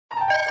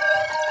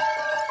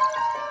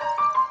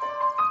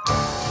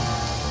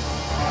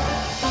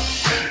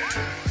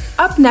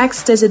Up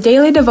next is a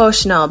daily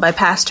devotional by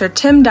Pastor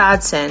Tim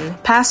Dodson,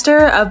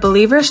 pastor of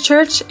Believers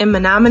Church in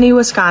Menominee,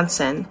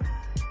 Wisconsin.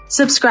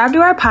 Subscribe to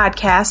our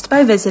podcast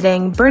by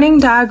visiting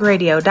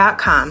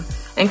burningdogradio.com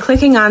and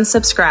clicking on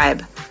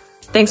subscribe.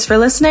 Thanks for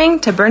listening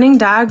to Burning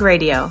Dog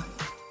Radio.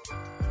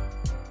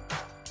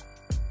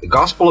 The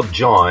Gospel of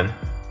John,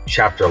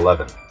 chapter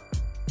 11.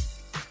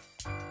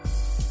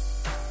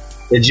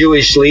 The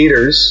Jewish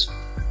leaders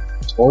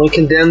only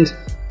condemned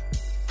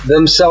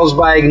themselves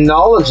by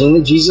acknowledging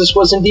that Jesus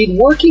was indeed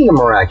working the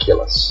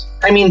miraculous.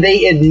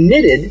 They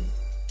admitted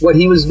what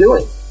he was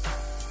doing.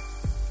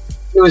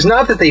 It was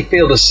not that they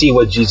failed to see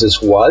what Jesus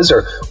was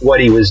or what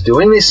he was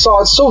doing. They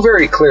saw it so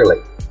very clearly.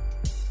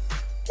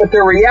 But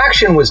their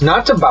reaction was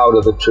not to bow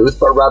to the truth,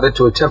 but rather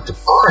to attempt to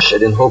crush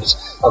it in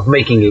hopes of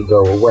making it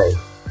go away.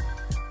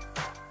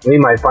 We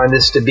might find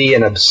this to be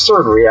an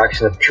absurd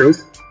reaction of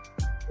truth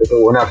if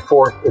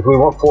we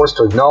weren't forced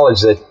to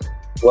acknowledge that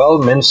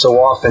men so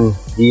often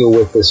deal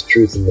with this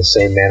truth in the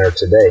same manner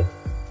today.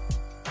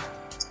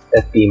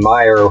 F.B.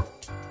 Meyer,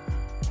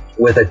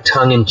 with a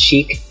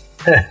tongue-in-cheek,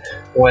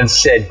 once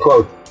said,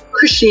 quote,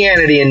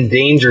 "Christianity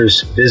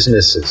endangers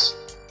businesses,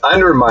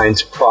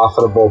 undermines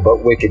profitable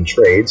but wicked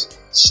trades,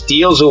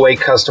 steals away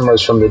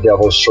customers from the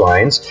devil's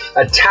shrines,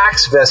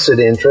 attacks vested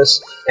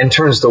interests, and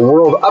turns the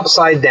world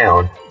upside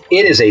down.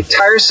 It is a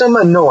tiresome,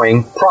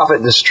 annoying,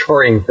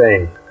 profit-destroying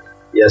thing."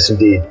 Yes,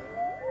 indeed.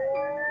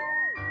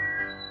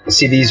 You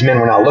see, these men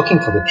were not looking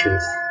for the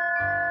truth.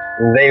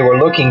 They were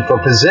looking for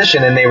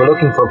position, and they were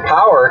looking for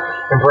power,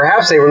 and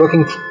perhaps they were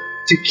looking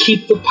to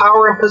keep the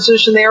power and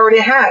position they already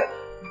had.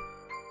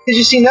 Because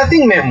you see,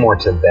 nothing meant more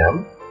to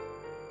them.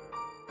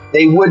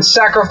 They would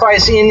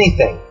sacrifice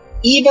anything,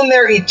 even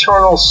their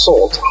eternal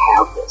soul, to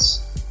have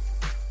this.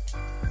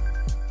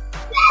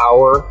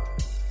 Power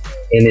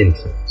and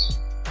influence.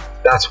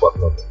 That's what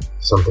meant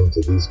something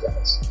to these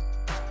guys.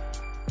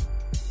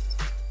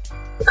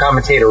 The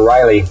commentator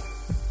Riley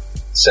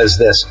says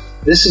this: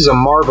 "This is a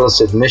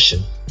marvelous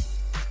admission.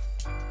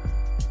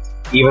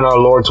 Even our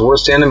Lord's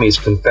worst enemies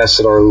confess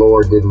that our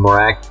Lord did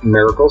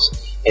miracles,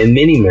 and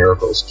many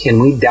miracles.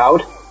 Can we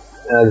doubt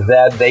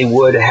that they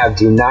would have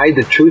denied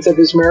the truth of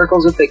his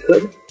miracles if they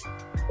could?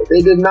 But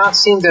they did not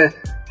seem to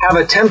have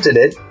attempted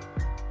it.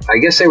 I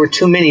guess they were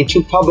too many,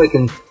 too public,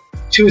 and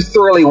too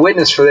thoroughly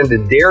witnessed for them to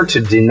dare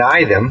to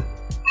deny them.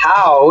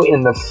 How,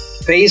 in the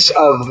face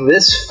of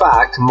this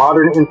fact,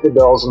 modern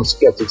infidels and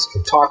skeptics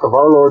can talk of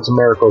our Lord's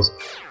miracles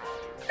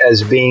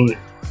as being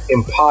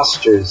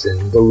impostures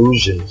and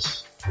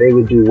delusions? They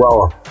would do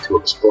well to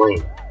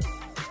explain.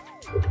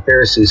 The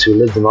Pharisees who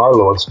lived in our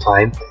Lord's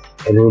time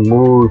and who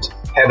moved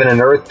heaven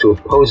and earth to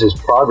oppose his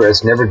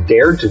progress never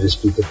dared to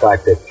dispute the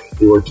fact that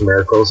he worked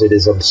miracles. It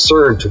is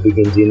absurd to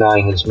begin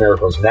denying his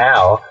miracles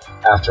now,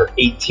 after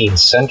 18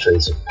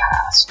 centuries have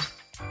passed."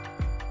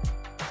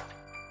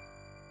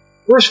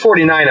 Verse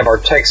 49 of our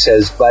text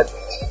says, "But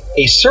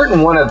a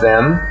certain one of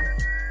them,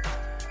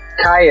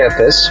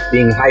 Caiaphas,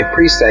 being high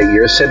priest that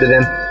year, said to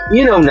them,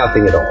 'You know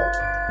nothing at all,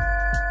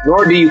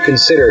 nor do you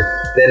consider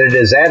that it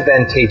is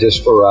advantageous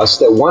for us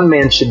that one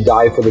man should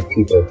die for the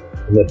people,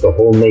 and that the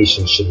whole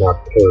nation should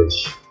not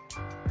perish.'"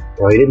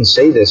 Now, he didn't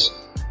say this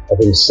of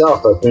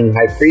himself, but being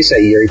high priest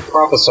that year, he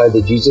prophesied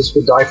that Jesus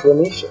would die for the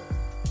nation.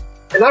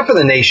 And not for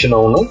the nation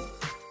only,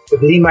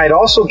 but that he might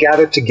also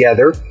gather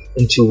together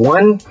into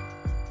one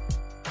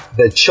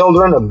the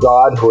children of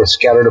God who are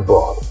scattered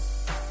abroad.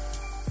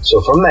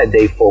 So from that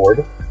day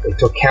forward, they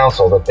took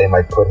counsel that they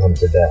might put him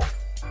to death.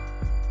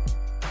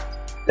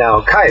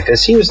 Now,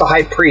 Caiaphas, he was the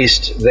high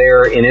priest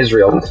there in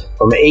Israel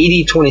from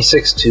AD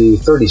 26 to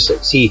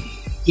 36. He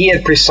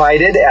had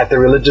presided at the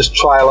religious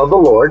trial of the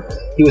Lord.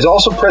 He was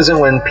also present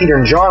when Peter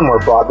and John were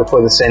brought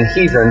before the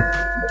Sanhedrin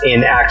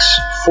in Acts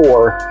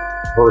 4,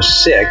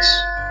 verse 6.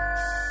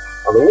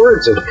 Now, the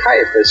words of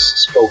Caiaphas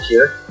spoke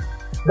here,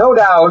 no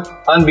doubt,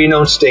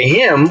 unbeknownst to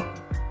him,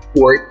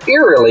 were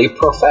eerily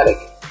prophetic,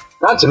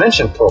 not to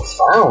mention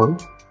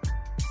profound.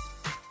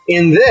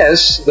 In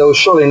this, though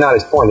surely not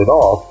his point at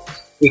all,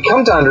 we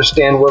come to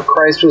understand where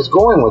Christ was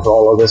going with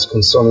all of this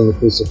concerning the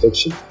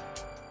crucifixion.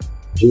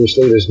 Jewish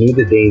leaders knew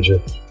the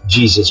danger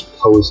Jesus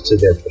posed to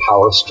their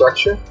power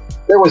structure.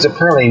 There was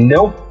apparently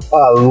no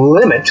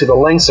limit to the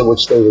lengths at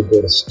which they would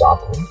go to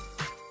stop him.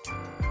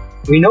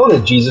 We know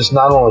that Jesus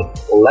not only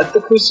let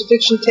the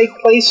crucifixion take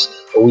place,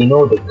 but we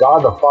know that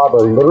God the Father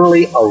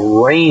literally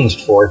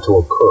arranged for it to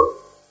occur.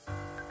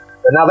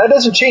 But now that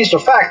doesn't change the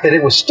fact that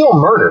it was still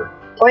murder,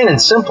 plain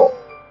and simple.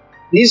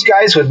 These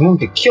guys would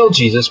move to kill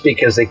Jesus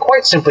because they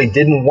quite simply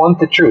didn't want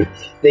the truth.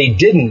 They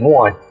didn't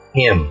want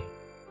him.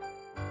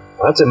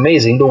 Now, that's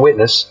amazing to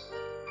witness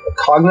the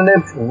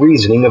cognitive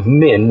reasoning of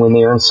men when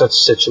they are in such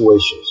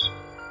situations.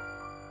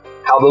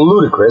 How the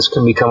ludicrous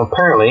can become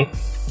apparently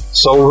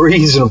so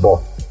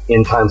reasonable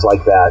in times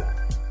like that.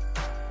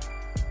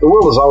 The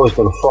world has always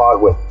been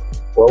fraught with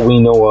what we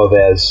know of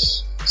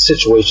as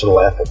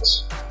situational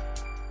ethics.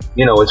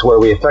 It's where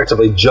we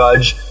effectively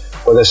judge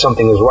whether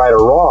something is right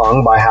or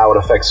wrong by how it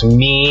affects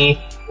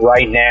me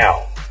right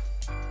now.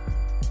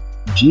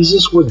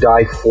 Jesus would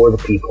die for the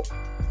people.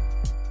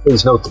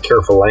 Please note the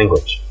careful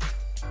language.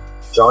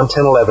 John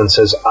 10:11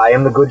 says, I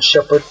am the good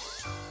shepherd.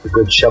 The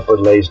good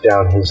shepherd lays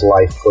down his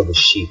life for the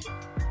sheep.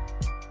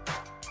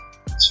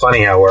 It's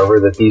funny, however,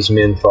 that these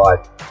men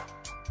thought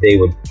they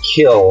would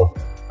kill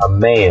a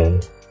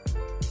man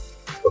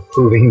for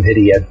proving that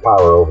he had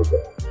power over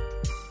them.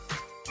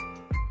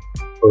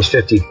 Verse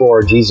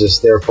 54, Jesus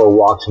therefore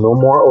walked no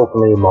more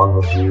openly among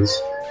the Jews,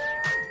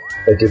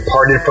 but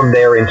departed from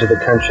there into the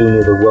country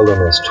near the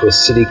wilderness to a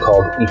city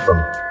called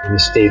Ephraim, and he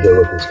stayed there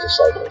with his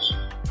disciples.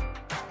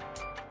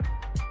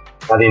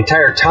 Now the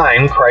entire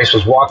time Christ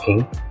was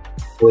walking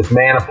with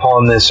man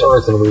upon this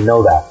earth, and we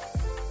know that.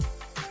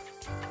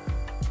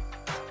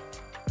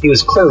 He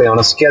was clearly on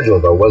a schedule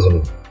though,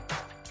 wasn't he?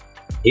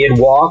 He had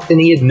walked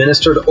and he had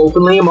ministered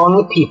openly among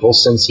the people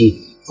since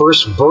he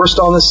first burst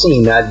on the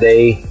scene that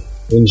day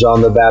when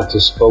John the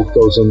Baptist spoke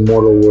those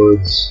immortal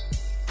words,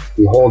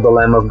 Behold the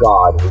Lamb of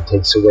God who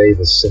takes away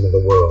the sin of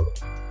the world.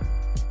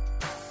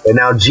 But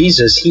now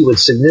Jesus, he would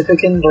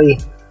significantly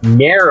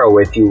narrow,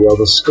 if you will,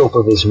 the scope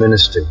of his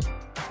ministry.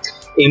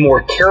 A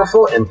more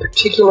careful and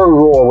particular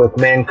role with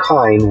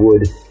mankind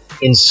would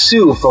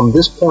ensue from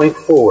this point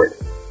forward.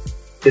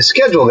 His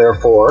schedule,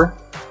 therefore,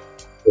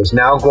 was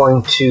now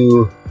going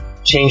to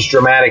change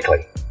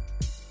dramatically.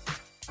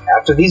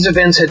 After these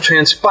events had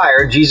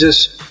transpired,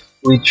 Jesus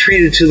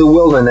retreated to the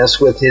wilderness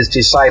with his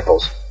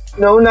disciples.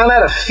 No, not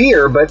out of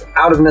fear, but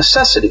out of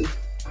necessity.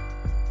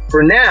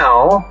 For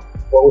now,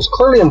 what was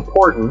clearly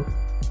important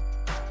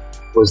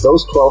was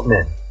those 12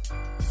 men.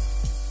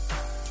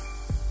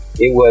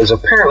 It was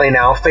apparently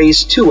now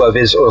phase 2 of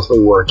his earthly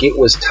work. It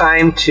was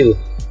time to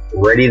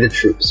ready the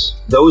troops.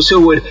 Those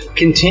who would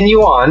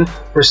continue on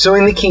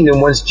pursuing the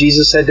kingdom once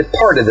Jesus had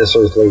departed this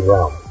earthly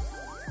realm.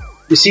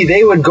 You see,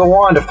 they would go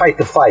on to fight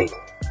the fight.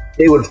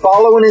 They would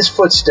follow in his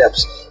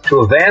footsteps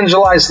to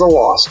evangelize the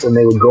lost, and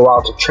they would go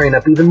out to train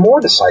up even more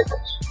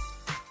disciples.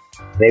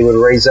 They would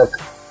raise up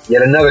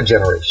yet another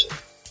generation,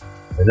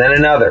 and then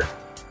another,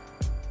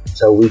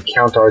 until we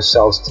count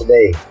ourselves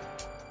today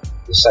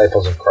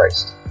disciples of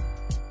Christ.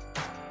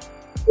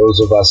 Those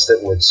of us that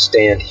would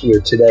stand here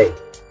today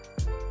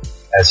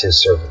as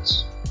his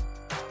servants.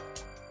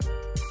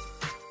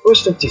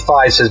 Verse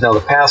 55 says, Now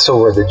the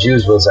Passover of the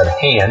Jews was at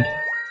hand.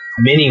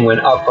 Many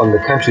went up from the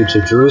country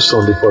to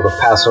Jerusalem before the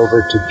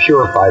Passover to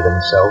purify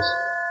themselves.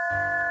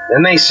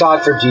 Then they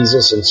sought for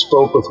Jesus and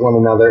spoke with one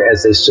another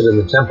as they stood in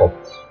the temple.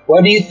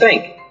 What do you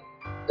think?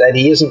 That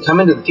he isn't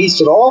coming to the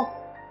feast at all?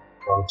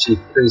 Well, the chief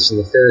priests and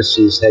the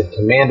Pharisees had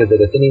commanded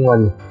that if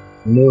anyone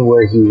knew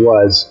where he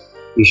was,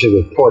 he should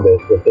report it,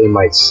 that they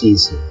might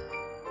seize him.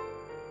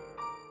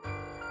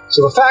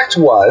 So the fact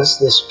was,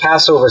 this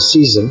Passover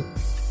season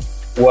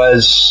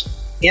was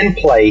in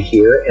play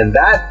here, and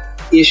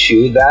that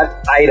issue,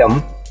 that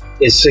item,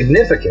 is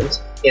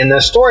significant in the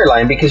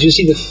storyline because you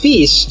see the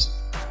feast,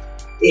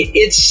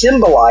 it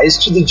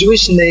symbolized to the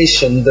Jewish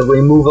nation the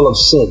removal of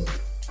sin.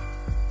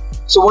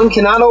 So one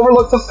cannot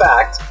overlook the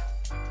fact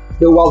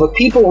that while the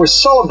people were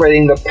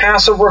celebrating the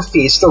Passover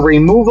feast, the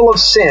removal of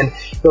sin,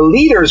 the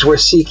leaders were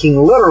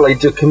seeking literally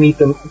to commit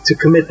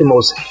the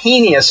most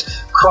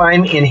heinous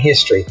crime in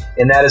history,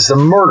 and that is the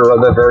murder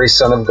of the very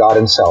Son of God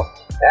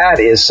himself. That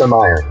is some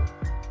irony.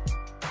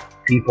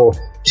 People,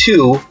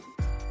 too,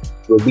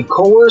 would be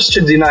coerced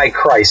to deny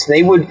Christ.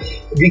 They would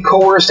be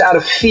coerced out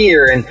of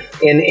fear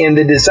and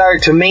the desire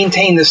to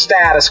maintain the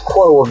status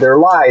quo of their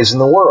lives in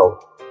the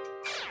world.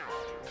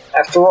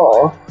 After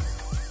all,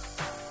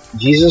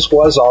 Jesus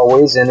was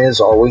always and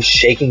is always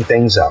shaking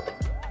things up.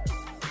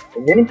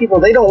 And many people,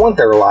 they don't want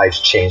their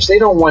lives changed. They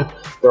don't want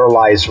their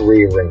lives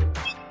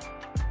rearranged.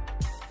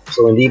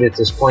 So indeed, at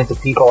this point, the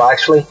people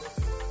actually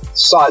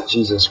sought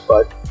Jesus,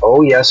 but,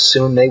 oh yes,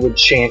 soon they would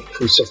chant,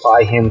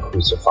 Crucify him,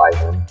 crucify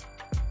him.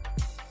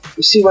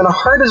 You see, when a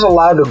heart is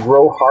allowed to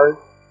grow hard,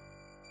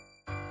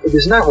 it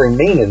does not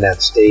remain in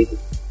that state.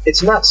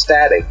 It's not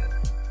static.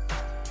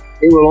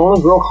 It will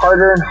only grow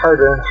harder and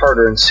harder and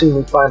harder, and soon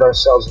we find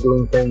ourselves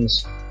doing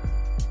things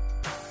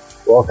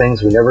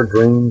we never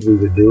dreamed we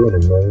would do in a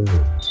million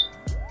years.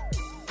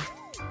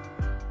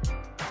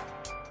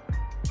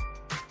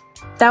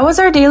 That was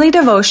our daily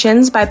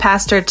devotions by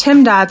Pastor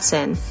Tim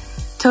Dodson.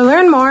 To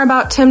learn more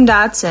about Tim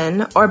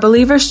Dodson or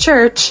Believers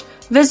Church,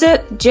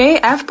 visit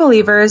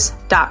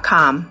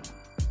jfbelievers.com.